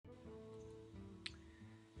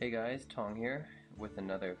Hey guys, Tong here with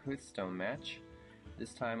another Hearthstone match.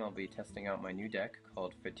 This time I'll be testing out my new deck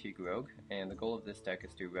called Fatigue Rogue, and the goal of this deck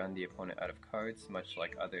is to run the opponent out of cards, much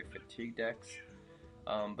like other Fatigue decks.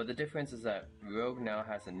 But the difference is that Rogue now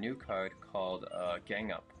has a new card called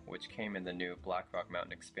Gang Up, which came in the new Blackrock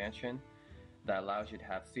Mountain expansion that allows you to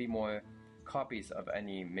have 3 more copies of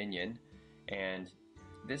any minion, and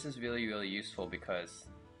this is really useful because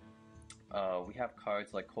we have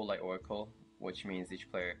cards like Coldlight Oracle, which means each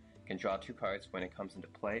player can draw 2 cards when it comes into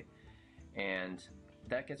play, and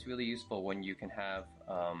that gets really useful when you can have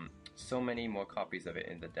so many more copies of it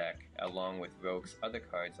in the deck, along with Rogue's other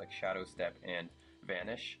cards like Shadow Step and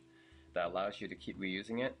Vanish that allows you to keep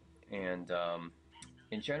reusing it. And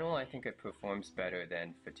in general, I think it performs better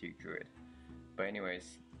than Fatigue Druid. But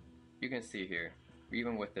anyways, you can see here,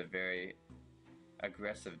 even with a very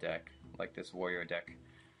aggressive deck like this warrior deck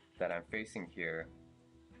that I'm facing here,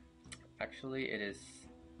 actually it is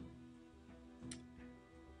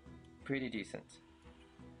pretty decent.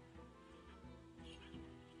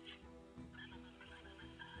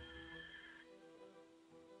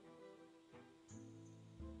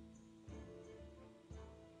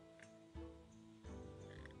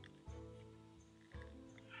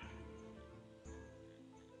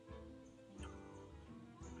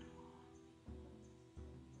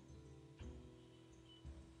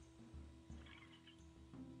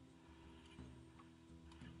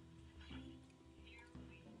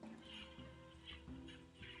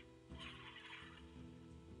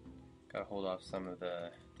 Gotta hold off some of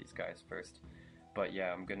these guys first. But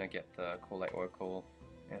yeah, I'm gonna get the Coldlight Oracle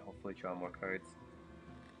and hopefully draw more cards.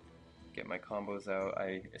 Get my combos out.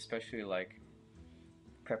 I especially like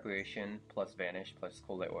Preparation plus Vanish plus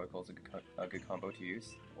Coldlight Oracle is a good combo to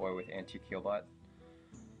use, or with Anti-Keelbot.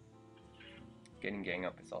 Getting Gang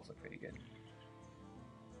Up is also pretty good.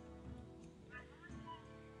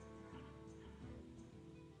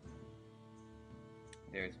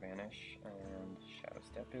 There's Vanish and Shadow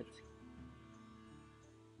Step it.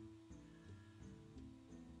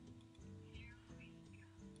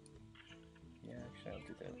 Yeah, actually I'll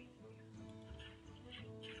do that.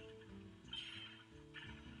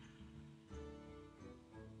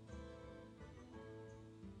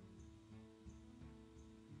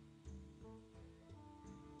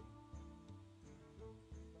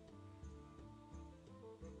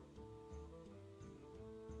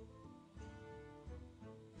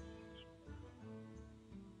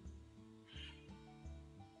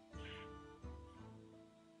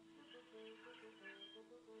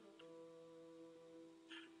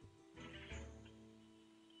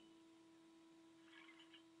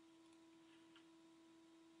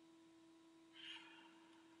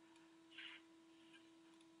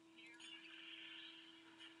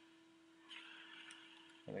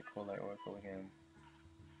 And I Coldlight Oracle again.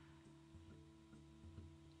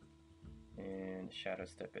 And Shadow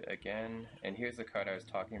Step it again. And here's the card I was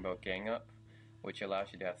talking about, Gang Up, which allows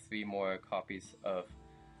you to have 3 more copies of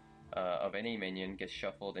any minion get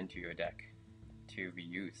shuffled into your deck to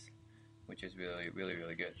reuse, which is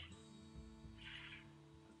really good.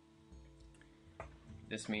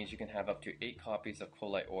 This means you can have up to 8 copies of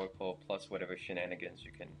Coldlight Oracle plus whatever shenanigans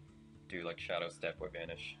you can do, like Shadow Step or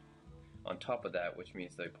Vanish on top of that, which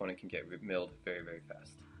means the opponent can get milled very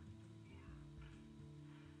fast.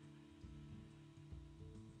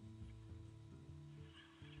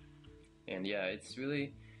 And yeah, it's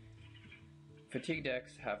really, Fatigue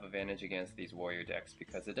decks have advantage against these warrior decks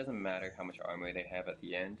because it doesn't matter how much armor they have at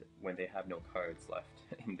the end when they have no cards left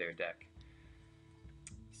in their deck.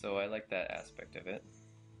 So I like that aspect of it.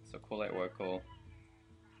 So Coldlight Oracle,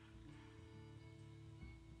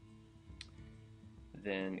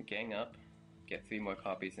 then Gang Up, get 3 more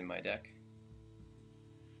copies in my deck,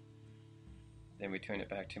 then return it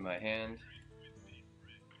back to my hand.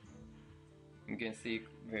 You can see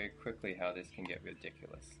very quickly how this can get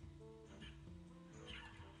ridiculous.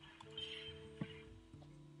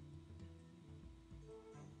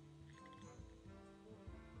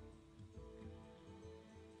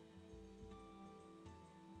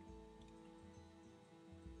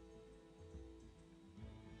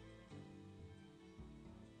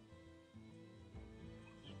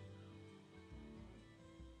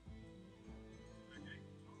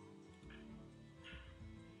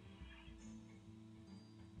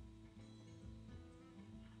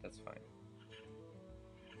 That's fine.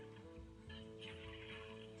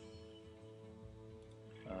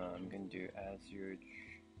 I'm gonna do Azure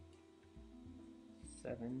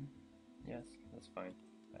 7. Yes, that's fine.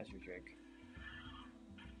 Azure Drake.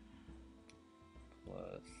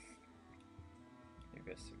 Plus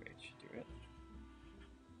Eviscerate should do it.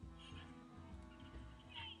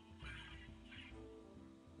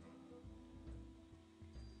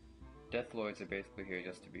 Death Lords are basically here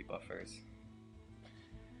just to be buffers.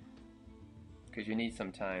 Because you need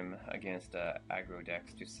some time against aggro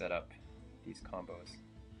decks to set up these combos.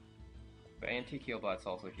 But Anti-Keelbot's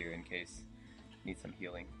also here in case you need some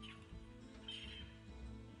healing.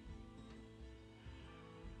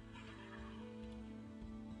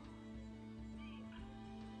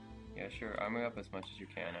 Yeah, sure, armor up as much as you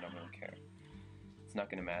can, I don't really care. It's not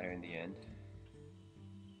gonna matter in the end.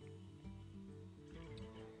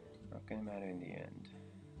 Not gonna matter in the end.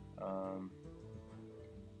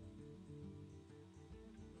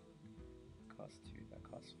 Costs 2, that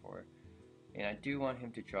costs 4. And I do want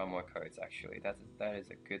him to draw more cards, actually. That is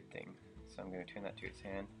a good thing. So I'm gonna turn that to his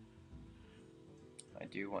hand. I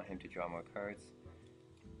do want him to draw more cards.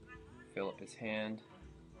 Fill up his hand.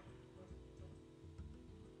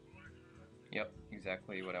 Yep,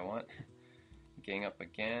 exactly what I want. Gang up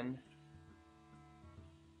again.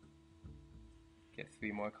 Get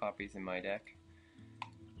 3 more copies in my deck.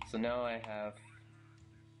 So now I have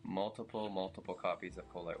multiple copies of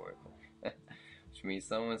Coldlight Oracle. Which means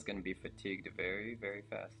someone's going to be fatigued very, very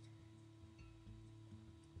fast.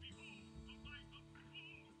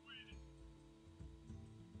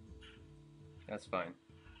 That's fine.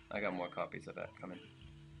 I got more copies of that coming.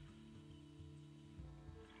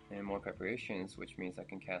 And more preparations, which means I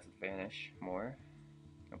can cast Vanish more.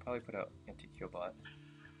 I'll probably put out Anti-Keelbot.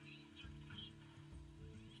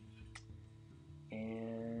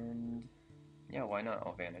 And yeah, why not?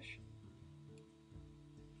 I'll Vanish.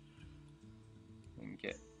 And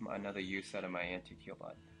get another use out of my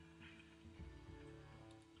Anti-Keelbot.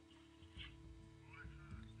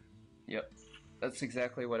 Yep, that's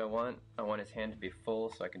exactly what I want. I want his hand to be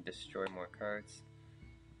full so I can destroy more cards.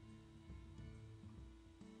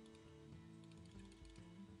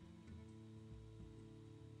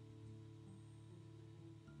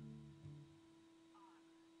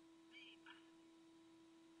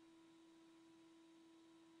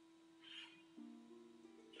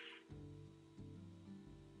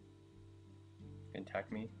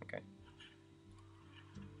 Attack me? Okay.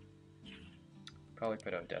 Probably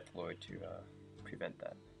put out Death Lord to prevent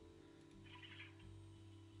that.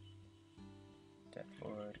 Death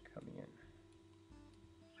Lord coming in.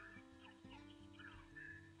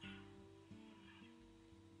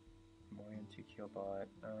 More Anti-Keelbot.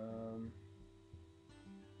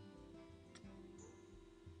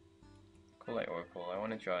 Coldlight Oracle. I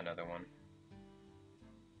want to draw another one.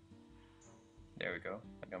 There we go.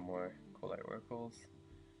 I got more Coldlight Oracles.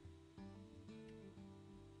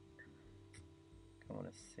 I want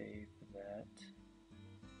to save that.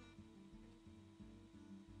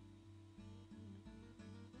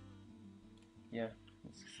 Yeah,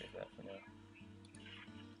 let's save that for now.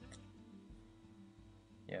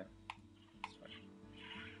 Yeah, that's fine.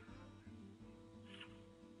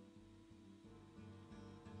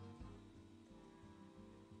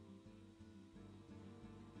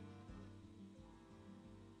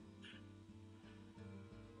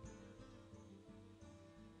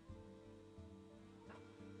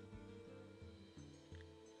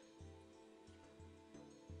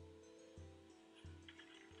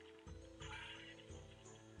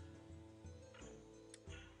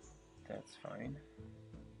 That's fine.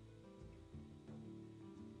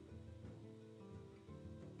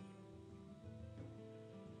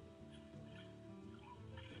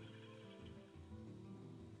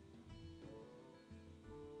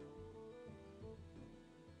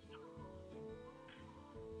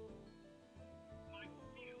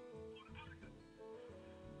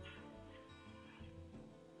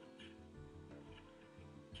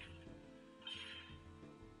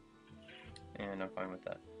 And I'm fine with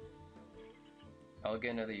that. I'll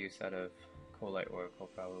get another use out of Coldlight Oracle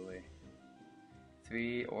probably.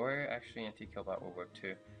 3, or actually Anti-Keelbot will work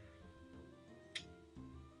too.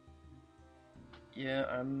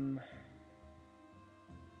 Yeah, do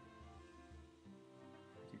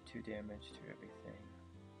 2 damage to everything.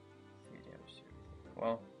 3 damage to everything.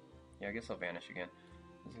 Well, yeah, I guess I'll Vanish again.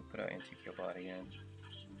 Let's put out Anti-Keelbot again.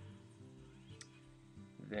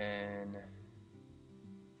 Then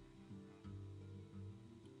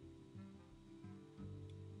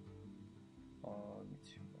on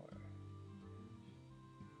 2 more.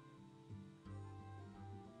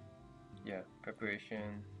 Yeah,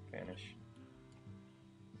 preparation, Vanish.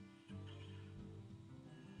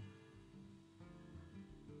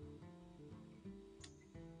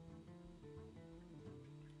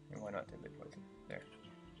 And why not Deadly Poison? There.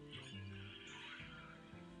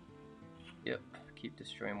 Yep, keep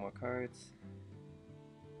destroying more cards.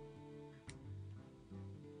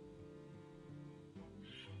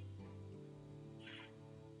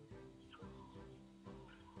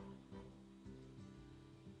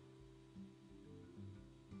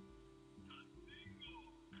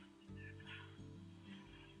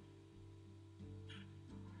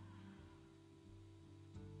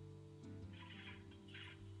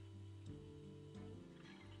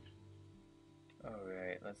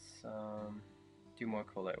 let's do more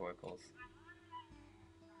Colette Oracles.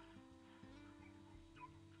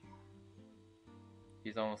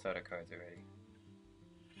 He's almost out of cards already.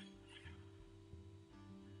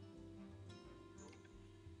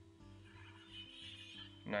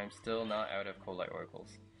 And I'm still not out of Colette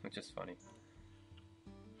Oracles, which is funny.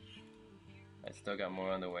 I still got more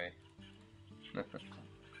on the way.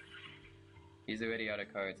 He's already out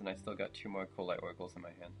of cards and I still got 2 more Colette Oracles in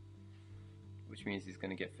my hand. Which means he's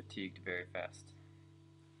going to get fatigued very fast.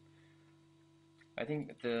 I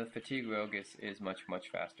think the Fatigue Rogue is much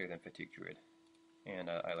faster than Fatigue Druid. And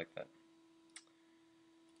I like that.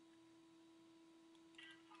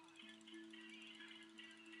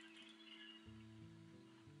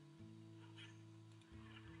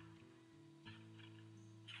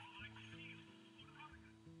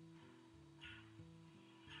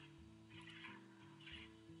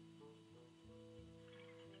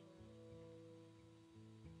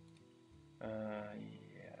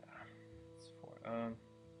 Yeah. It's 4.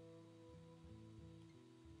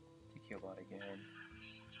 DQ bot again.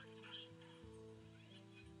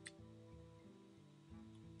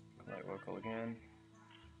 Colette Oracle again.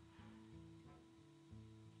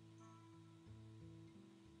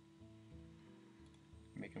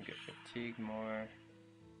 Make him get fatigued more.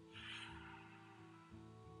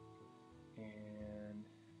 And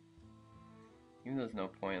even though there's no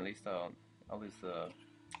point, at least I'll lose the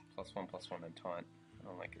 +1/+1 and taunt. I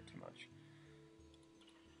don't like it too much.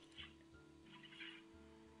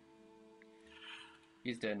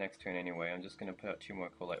 He's dead next turn anyway. I'm just gonna put out 2 more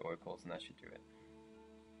Colette Oracles and that should do it.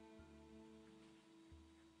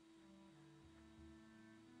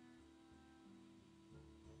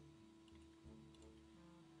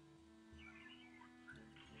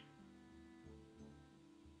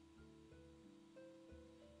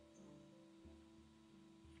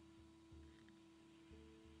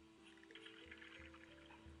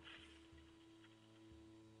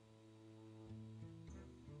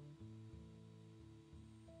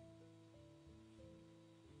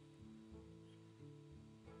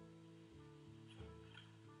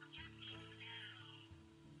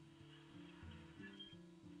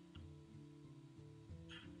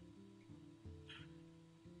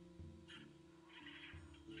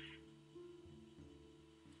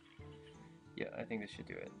 Yeah, I think this should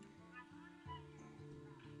do it.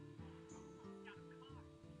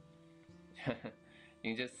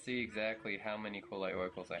 You can just see exactly how many Colette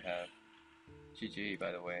Oracles I have. GG,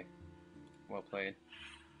 by the way. Well played.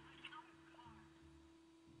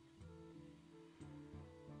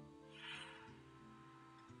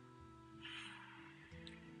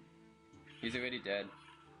 He's already dead.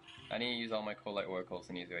 I need to use all my Colette Oracles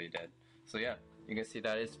and he's already dead. So yeah, you can see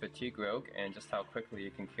that is Fatigue Rogue and just how quickly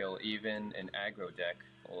you can kill even an aggro deck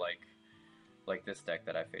like this deck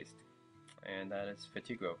that I faced. And that is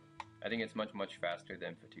Fatigue Rogue. I think it's much faster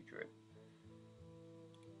than Fatigue Druid.